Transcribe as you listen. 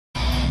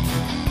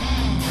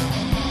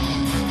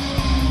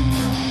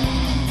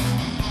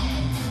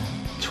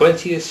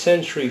20th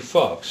Century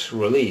Fox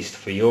released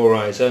For Your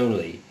Eyes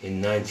Only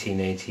in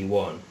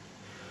 1981.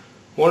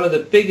 One of the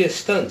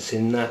biggest stunts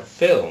in that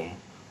film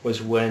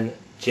was when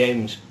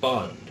James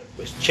Bond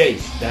was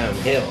chased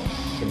downhill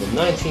in the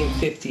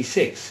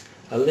 1956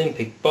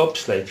 Olympic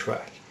bobsleigh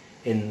track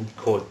in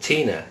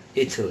Cortina,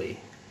 Italy.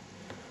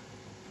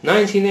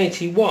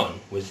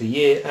 1981 was the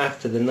year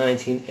after the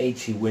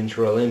 1980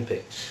 Winter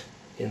Olympics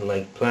in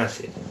Lake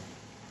Placid.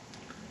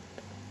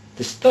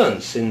 The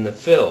stunts in the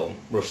film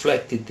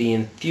reflected the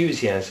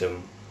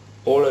enthusiasm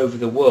all over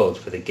the world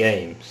for the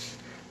Games.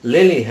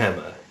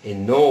 Lillehammer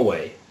in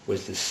Norway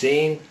was the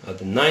scene of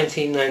the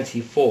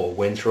 1994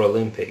 Winter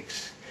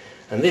Olympics,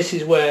 and this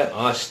is where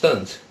our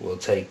stunt will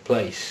take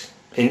place.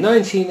 In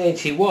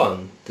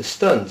 1981, the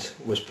stunt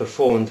was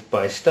performed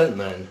by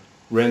stuntman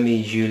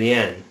Remy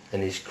Julien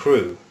and his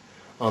crew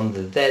on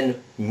the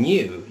then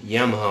new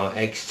Yamaha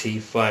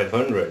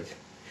XT500.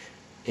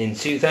 In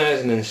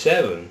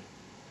 2007,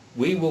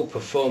 we will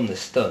perform the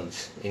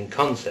stunt in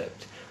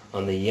concept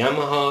on the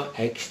Yamaha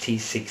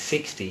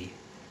XT660,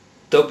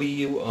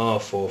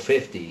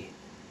 WR450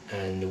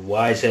 and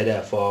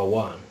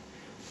YZF-R1,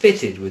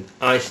 fitted with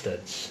eye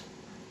studs,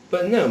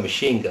 but no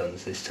machine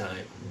guns this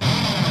time.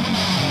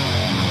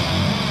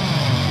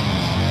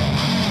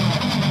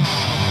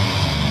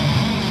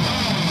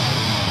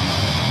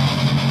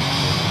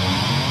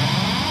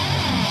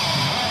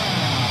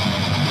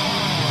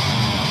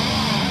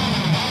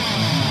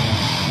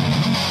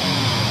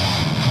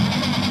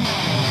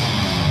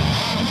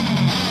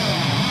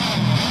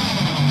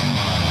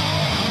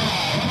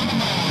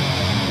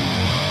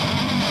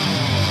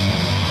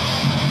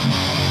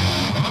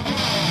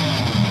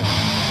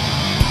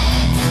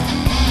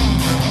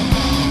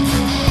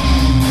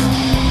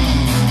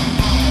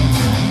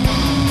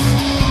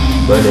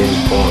 My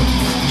name's Bond,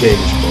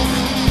 James Bond.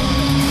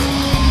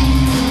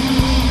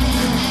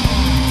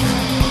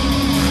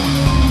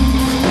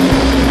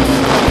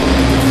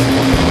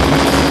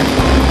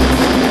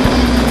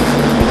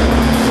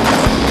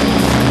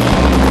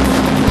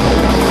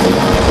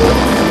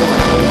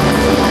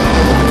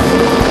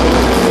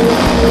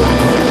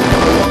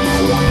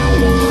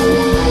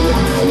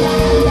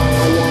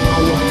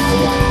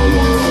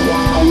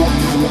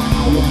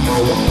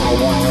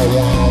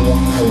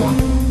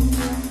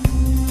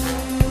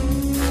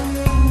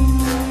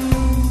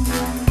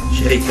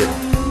 Shaken,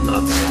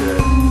 not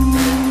stirred.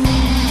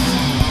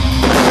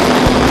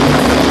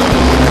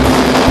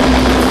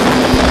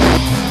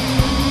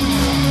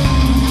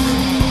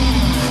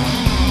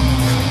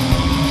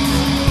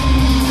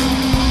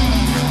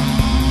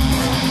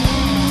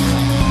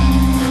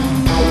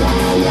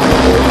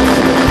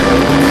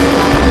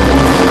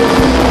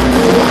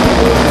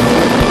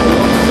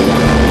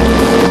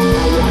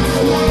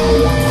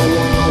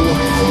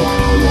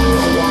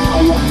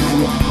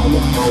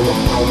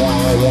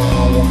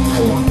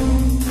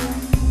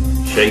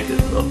 Shaken,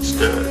 not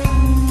stirred.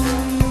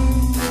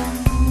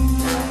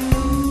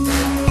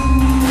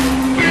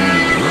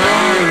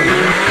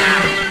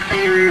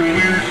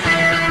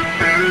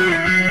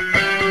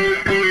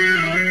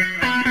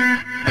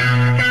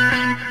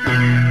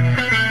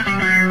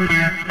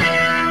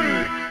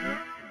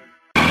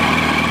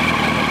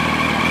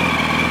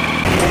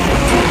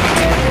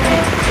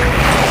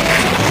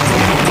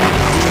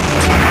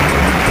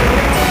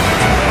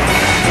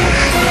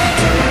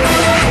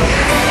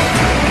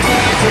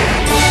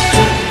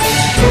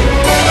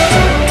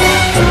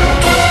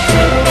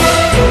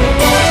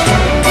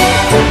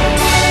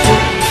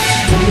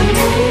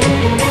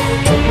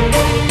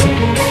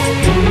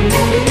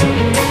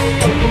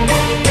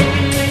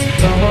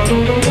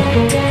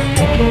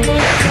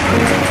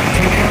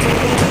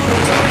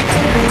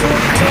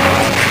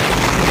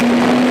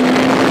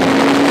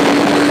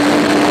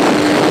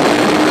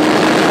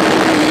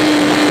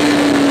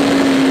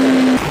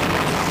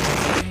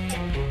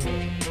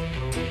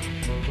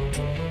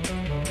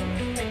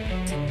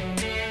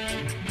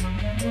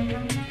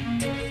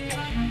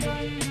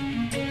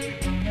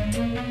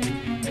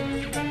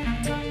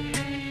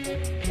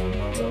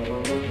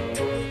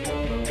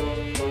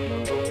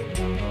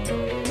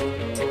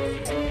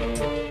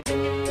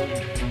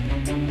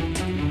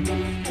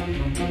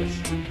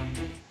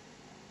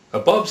 A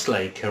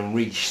bobsleigh can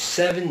reach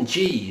 7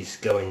 Gs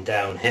going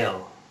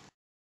downhill.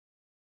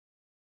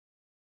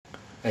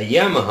 A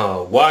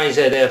Yamaha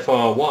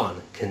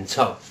YZF-R1 can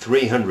top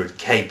 300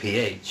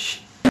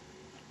 kph.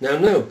 Now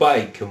no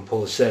bike can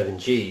pull 7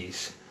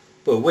 Gs,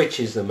 but which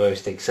is the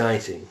most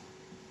exciting?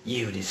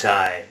 You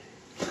decide.